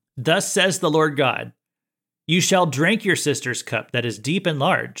 Thus says the Lord God, you shall drink your sister's cup that is deep and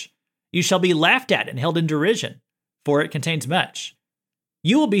large. You shall be laughed at and held in derision, for it contains much.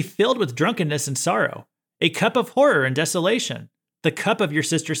 You will be filled with drunkenness and sorrow, a cup of horror and desolation, the cup of your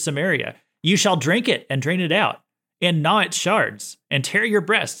sister Samaria. You shall drink it and drain it out, and gnaw its shards, and tear your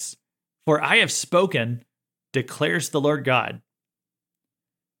breasts. For I have spoken, declares the Lord God.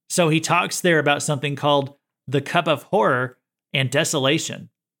 So he talks there about something called the cup of horror and desolation.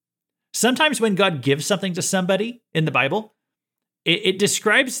 Sometimes when God gives something to somebody in the Bible, it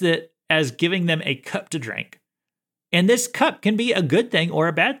describes it as giving them a cup to drink. And this cup can be a good thing or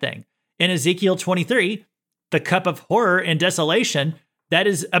a bad thing. In Ezekiel 23, the cup of horror and desolation, that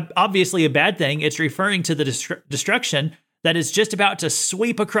is obviously a bad thing. It's referring to the destruction that is just about to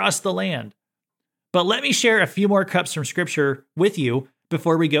sweep across the land. But let me share a few more cups from Scripture with you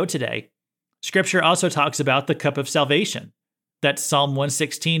before we go today. Scripture also talks about the cup of salvation. That's Psalm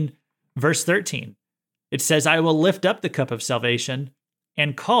 116, verse 13. It says, I will lift up the cup of salvation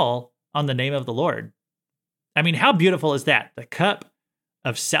and call on the name of the Lord. I mean, how beautiful is that? The cup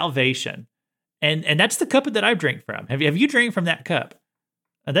of salvation. And that's the cup that I've drank from. Have you drank from that cup?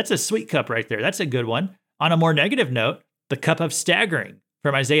 That's a sweet cup right there. That's a good one. On a more negative note, the cup of staggering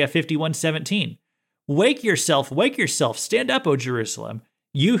from Isaiah 51:17. Wake yourself, stand up, O Jerusalem,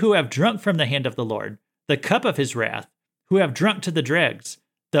 you who have drunk from the hand of the Lord, the cup of his wrath, who have drunk to the dregs,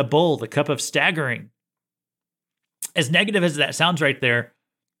 the bowl, the cup of staggering. As negative as that sounds right there,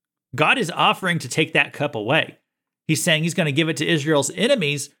 God is offering to take that cup away. He's saying he's going to give it to Israel's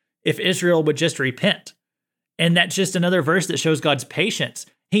enemies if Israel would just repent. And that's just another verse that shows God's patience.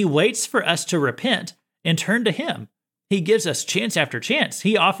 He waits for us to repent and turn to him. He gives us chance after chance.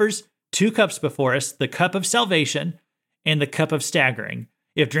 He offers two cups before us, the cup of salvation and the cup of staggering.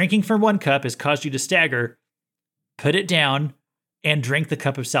 If drinking from one cup has caused you to stagger, put it down and drink the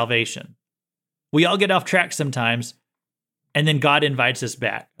cup of salvation. We all get off track sometimes, and then God invites us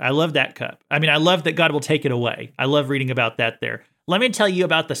back. I love that cup. I mean, I love that God will take it away. I love reading about that there. Let me tell you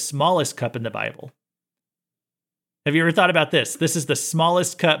about the smallest cup in the Bible. Have you ever thought about this? This is the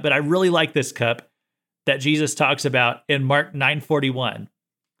smallest cup, but I really like this cup that Jesus talks about in Mark 9:41.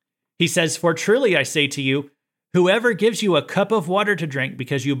 He says, for truly I say to you, whoever gives you a cup of water to drink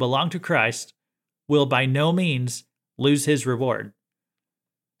because you belong to Christ will by no means lose his reward.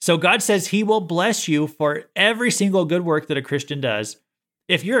 So God says he will bless you for every single good work that a Christian does.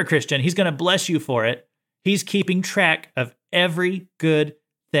 If you're a Christian, he's going to bless you for it. He's keeping track of every good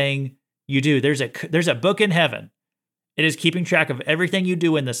thing you do. There's a book in heaven. It is keeping track of everything you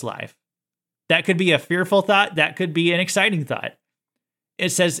do in this life. That could be a fearful thought. That could be an exciting thought. It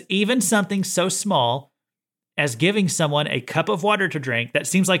says even something so small as giving someone a cup of water to drink, that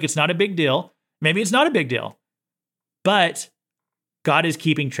seems like it's not a big deal. Maybe it's not a big deal, but God is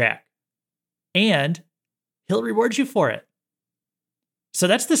keeping track and he'll reward you for it. So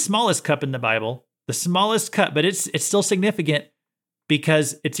that's the smallest cup in the Bible, the smallest cup, but it's still significant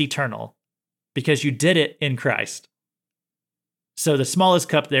because it's eternal, because you did it in Christ. So the smallest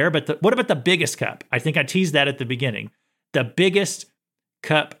cup there, but what about the biggest cup? I think I teased that at the beginning. The biggest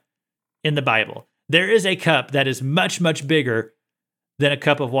cup in the Bible. There is a cup that is much, much bigger than a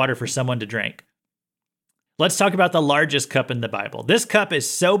cup of water for someone to drink. Let's talk about the largest cup in the Bible. This cup is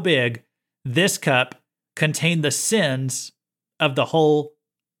so big, this cup contained the sins of the whole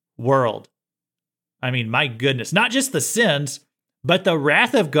world. I mean, my goodness, not just the sins, but the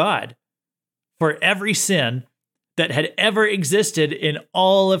wrath of God for every sin that had ever existed in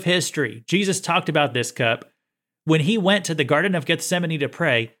all of history. Jesus talked about this cup when he went to the Garden of Gethsemane to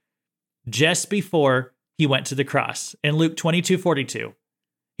pray just before he went to the cross. In Luke 22:42,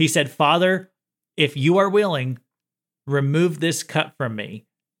 he said, "Father, if you are willing, remove this cup from me.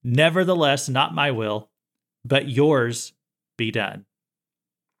 Nevertheless, not my will, but yours be done."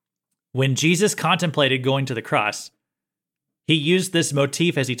 When Jesus contemplated going to the cross, he used this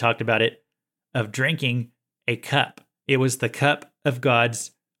motif as he talked about it of drinking a cup. It was the cup of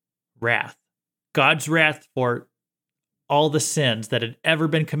God's wrath. God's wrath for all the sins that had ever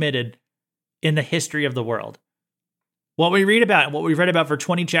been committed in the history of the world. What we read about, and what we've read about for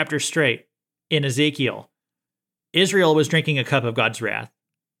 20 chapters straight in Ezekiel, Israel was drinking a cup of God's wrath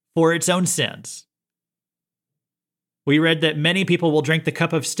for its own sins. We read that many people will drink the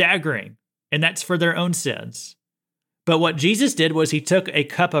cup of staggering, and that's for their own sins. But what Jesus did was he took a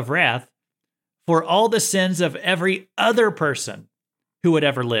cup of wrath for all the sins of every other person who had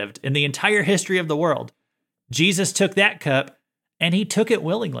ever lived in the entire history of the world. Jesus took that cup and he took it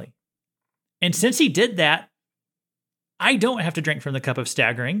willingly. And since he did that, I don't have to drink from the cup of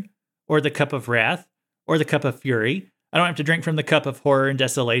staggering or the cup of wrath or the cup of fury. I don't have to drink from the cup of horror and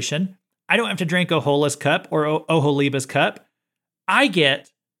desolation. I don't have to drink Oholah's cup or Oholibah's cup. I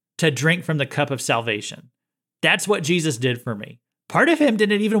get to drink from the cup of salvation. That's what Jesus did for me. Part of him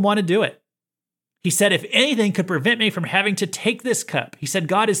didn't even want to do it. He said, if anything could prevent me from having to take this cup, he said,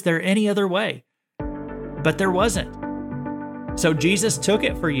 God, is there any other way? But there wasn't. So Jesus took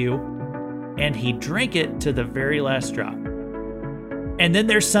it for you, and he drank it to the very last drop. And then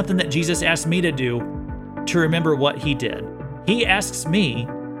there's something that Jesus asked me to do to remember what he did. He asks me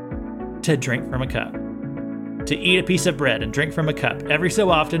to drink from a cup, to eat a piece of bread and drink from a cup. Every so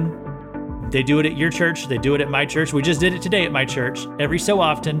often, they do it at your church, they do it at my church. We just did it today at my church. Every so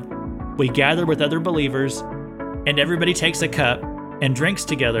often, we gather with other believers, and everybody takes a cup and drinks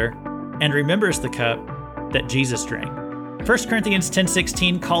together and remembers the cup that Jesus drank. 1 Corinthians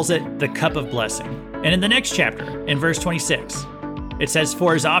 10:16 calls it the cup of blessing. And in the next chapter, in verse 26, it says,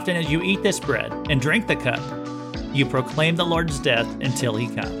 "For as often as you eat this bread and drink the cup, you proclaim the Lord's death until he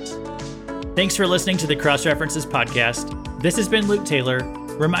comes." Thanks for listening to the Cross References podcast. This has been Luke Taylor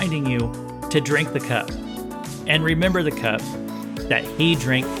reminding you to drink the cup and remember the cup that he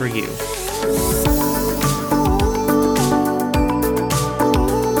drank for you.